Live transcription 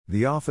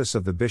The office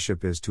of the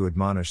bishop is to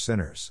admonish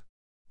sinners.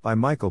 By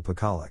Michael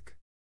Pakaluk.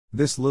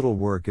 This little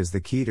work is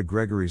the key to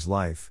Gregory's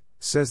life,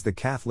 says the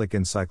Catholic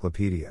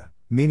Encyclopedia,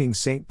 meaning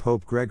St.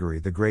 Pope Gregory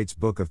the Great's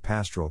book of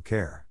pastoral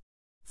care.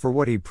 For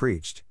what he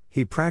preached,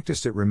 he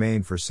practiced it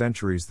remained for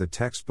centuries the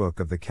textbook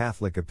of the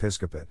Catholic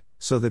episcopate,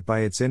 so that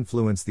by its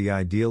influence the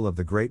ideal of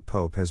the great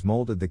Pope has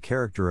molded the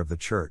character of the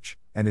Church,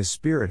 and his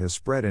spirit has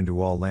spread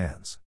into all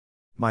lands.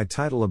 My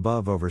title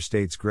above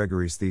overstates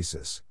Gregory's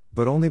thesis,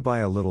 but only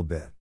by a little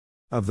bit.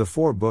 Of the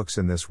 4 books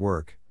in this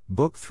work,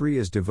 Book 3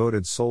 is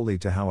devoted solely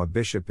to how a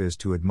bishop is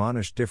to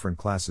admonish different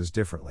classes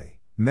differently,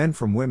 men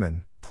from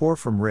women, poor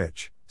from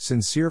rich,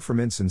 sincere from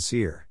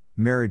insincere,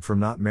 married from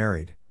not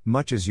married,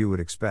 much as you would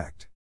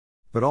expect.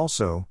 But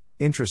also,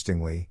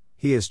 interestingly,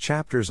 he has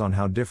chapters on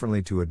how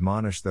differently to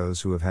admonish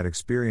those who have had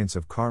experience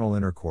of carnal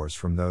intercourse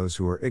from those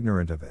who are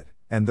ignorant of it,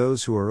 and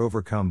those who are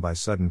overcome by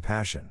sudden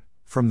passion,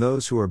 from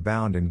those who are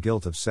bound in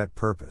guilt of set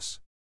purpose.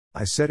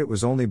 I said it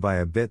was only by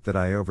a bit that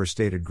I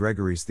overstated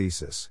Gregory's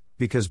thesis,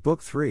 because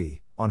Book 3,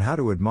 on how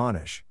to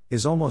admonish,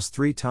 is almost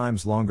 3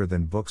 times longer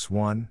than Books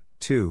 1,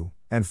 2,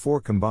 and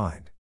 4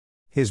 combined.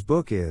 His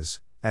book is,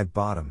 at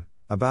bottom,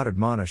 about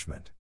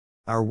admonishment.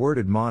 Our word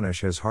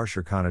admonish has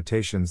harsher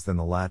connotations than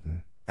the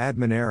Latin,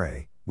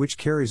 admonere, which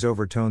carries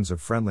overtones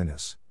of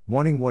friendliness,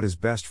 wanting what is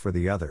best for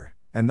the other,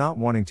 and not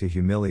wanting to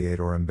humiliate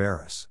or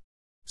embarrass.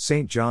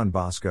 St. John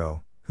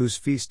Bosco, whose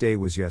feast day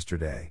was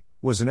yesterday,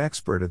 was an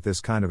expert at this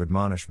kind of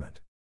admonishment.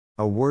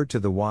 A word to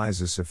the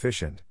wise is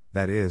sufficient,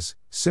 that is,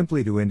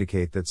 simply to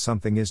indicate that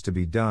something is to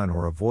be done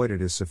or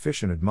avoided is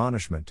sufficient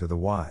admonishment to the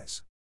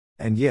wise.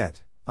 And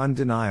yet,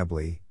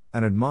 undeniably,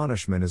 an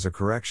admonishment is a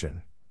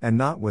correction, and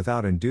not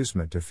without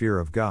inducement to fear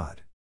of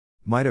God.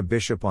 Might a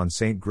bishop on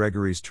St.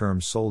 Gregory's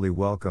terms solely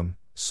welcome,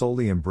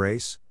 solely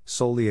embrace,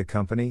 solely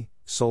accompany,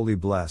 solely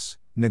bless,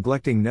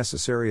 neglecting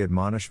necessary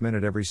admonishment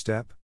at every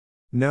step?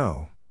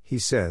 No, he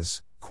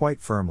says, quite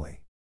firmly.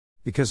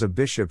 Because a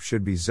bishop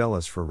should be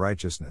zealous for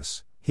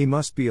righteousness, he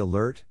must be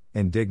alert,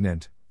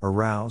 indignant,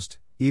 aroused,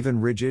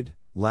 even rigid,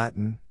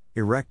 Latin,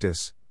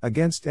 erectus,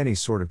 against any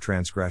sort of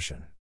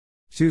transgression.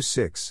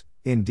 2:6,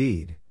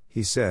 Indeed,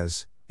 he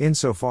says,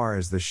 insofar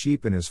as the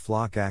sheep in his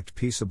flock act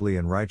peaceably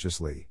and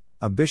righteously,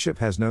 a bishop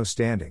has no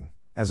standing,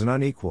 as an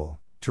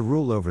unequal, to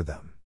rule over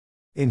them.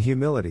 In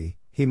humility,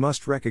 he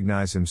must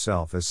recognize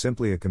himself as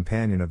simply a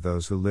companion of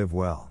those who live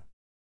well.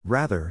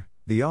 Rather,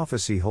 the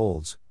office he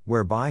holds,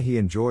 whereby he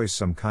enjoys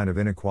some kind of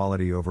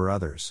inequality over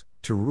others,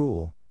 to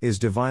rule, is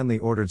divinely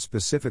ordered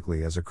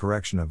specifically as a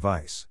correction of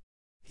vice.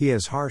 He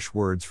has harsh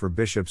words for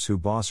bishops who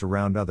boss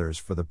around others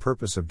for the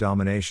purpose of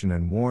domination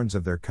and warns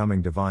of their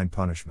coming divine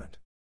punishment.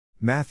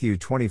 Matthew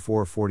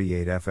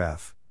 24:48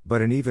 ff.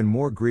 But an even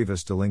more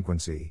grievous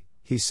delinquency,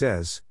 he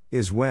says,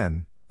 is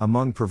when,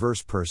 among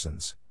perverse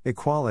persons,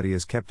 equality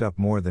is kept up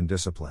more than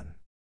discipline.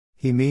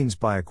 He means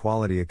by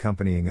equality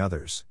accompanying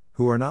others,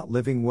 who are not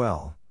living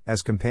well,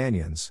 as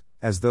companions,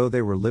 as though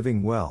they were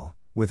living well,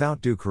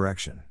 without due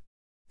correction.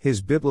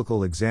 His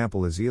biblical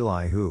example is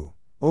Eli who,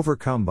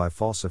 overcome by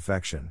false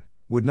affection,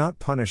 would not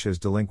punish his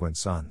delinquent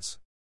sons.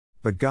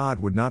 But God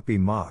would not be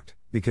mocked,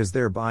 because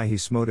thereby he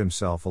smote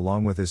himself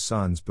along with his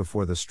sons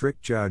before the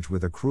strict judge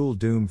with a cruel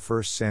doom.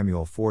 1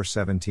 Samuel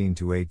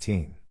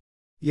 4:17-18.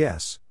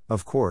 Yes,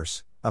 of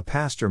course, a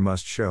pastor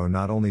must show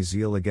not only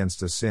zeal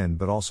against a sin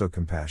but also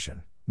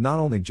compassion, not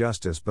only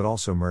justice but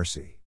also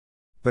mercy.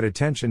 But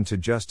attention to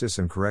justice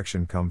and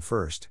correction come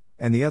first,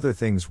 and the other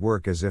things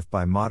work as if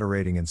by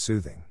moderating and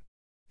soothing.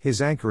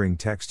 His anchoring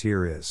text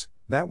here is,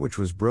 that which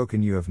was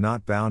broken you have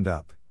not bound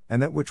up,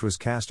 and that which was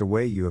cast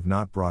away you have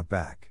not brought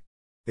back.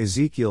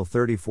 Ezekiel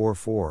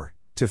 34:4,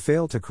 to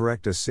fail to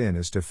correct a sin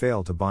is to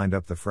fail to bind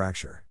up the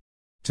fracture.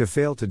 To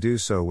fail to do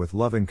so with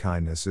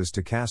lovingkindness is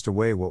to cast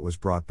away what was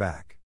brought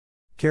back.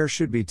 Care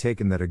should be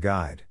taken that a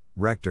guide,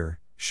 rector,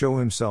 show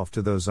himself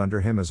to those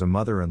under him as a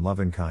mother in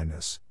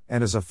lovingkindness,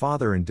 and as a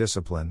father in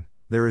discipline.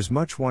 There is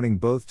much wanting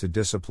both to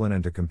discipline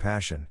and to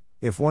compassion,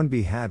 if one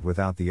be had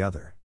without the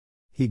other.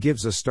 He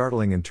gives a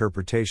startling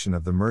interpretation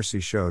of the mercy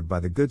showed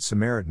by the Good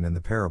Samaritan in the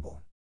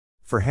parable.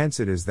 For hence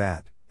it is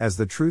that, as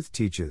the truth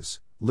teaches,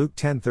 Luke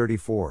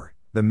 10:34,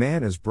 the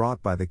man is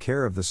brought by the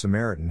care of the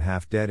Samaritan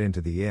half dead into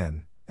the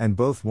inn, and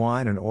both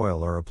wine and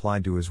oil are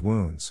applied to his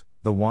wounds,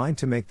 the wine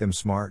to make them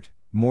smart,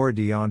 more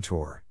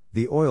deontor,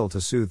 the oil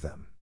to soothe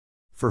them.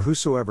 For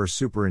whosoever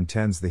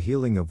superintends the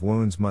healing of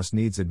wounds must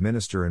needs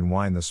administer in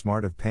wine the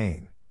smart of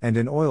pain, and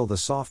in oil the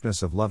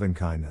softness of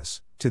lovingkindness,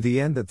 to the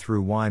end that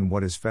through wine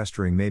what is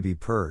festering may be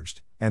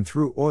purged, and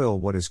through oil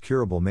what is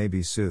curable may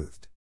be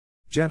soothed.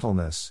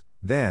 Gentleness,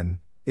 then,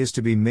 is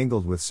to be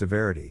mingled with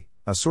severity,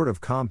 a sort of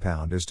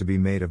compound is to be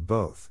made of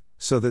both,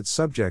 so that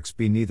subjects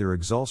be neither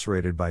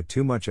exulcerated by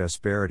too much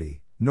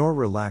asperity, nor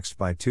relaxed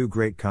by too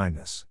great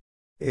kindness.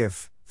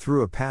 If,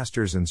 through a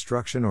pastor's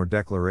instruction or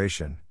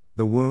declaration,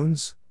 the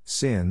wounds,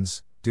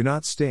 sins, do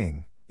not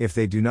sting, if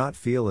they do not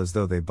feel as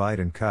though they bite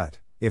and cut,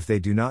 if they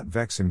do not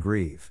vex and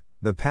grieve,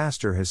 the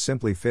pastor has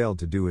simply failed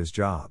to do his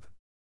job.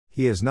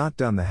 He has not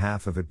done the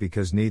half of it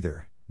because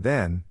neither,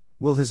 then,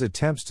 will his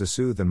attempts to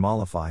soothe and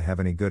mollify have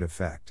any good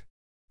effect.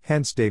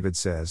 Hence David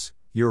says,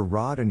 "Your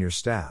rod and your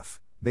staff,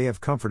 they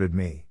have comforted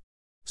me."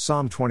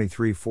 Psalm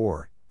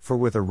 23:4, "For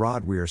with a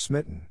rod we are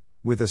smitten,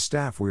 with a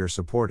staff we are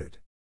supported."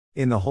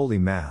 In the Holy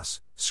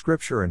Mass,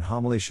 Scripture and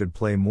homily should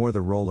play more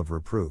the role of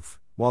reproof,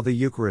 while the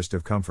Eucharist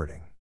of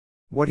comforting.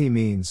 What he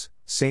means,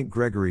 St.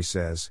 Gregory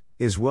says,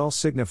 is well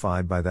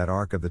signified by that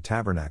ark of the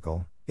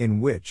tabernacle,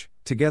 in which,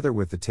 together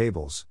with the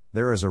tables,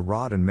 there is a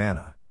rod and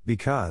manna,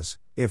 because,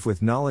 if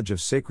with knowledge of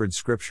sacred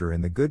Scripture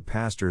in the good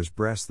pastor's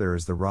breast there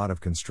is the rod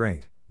of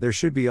constraint, there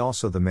should be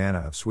also the manna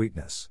of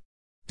sweetness.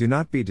 Do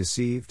not be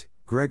deceived,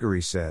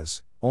 Gregory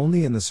says,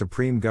 only in the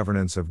supreme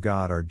governance of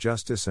God are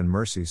justice and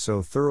mercy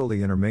so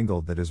thoroughly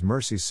intermingled that His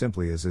mercy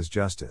simply is His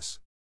justice.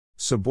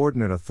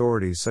 Subordinate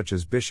authorities such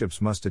as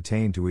bishops must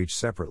attain to each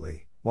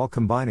separately, while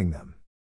combining them.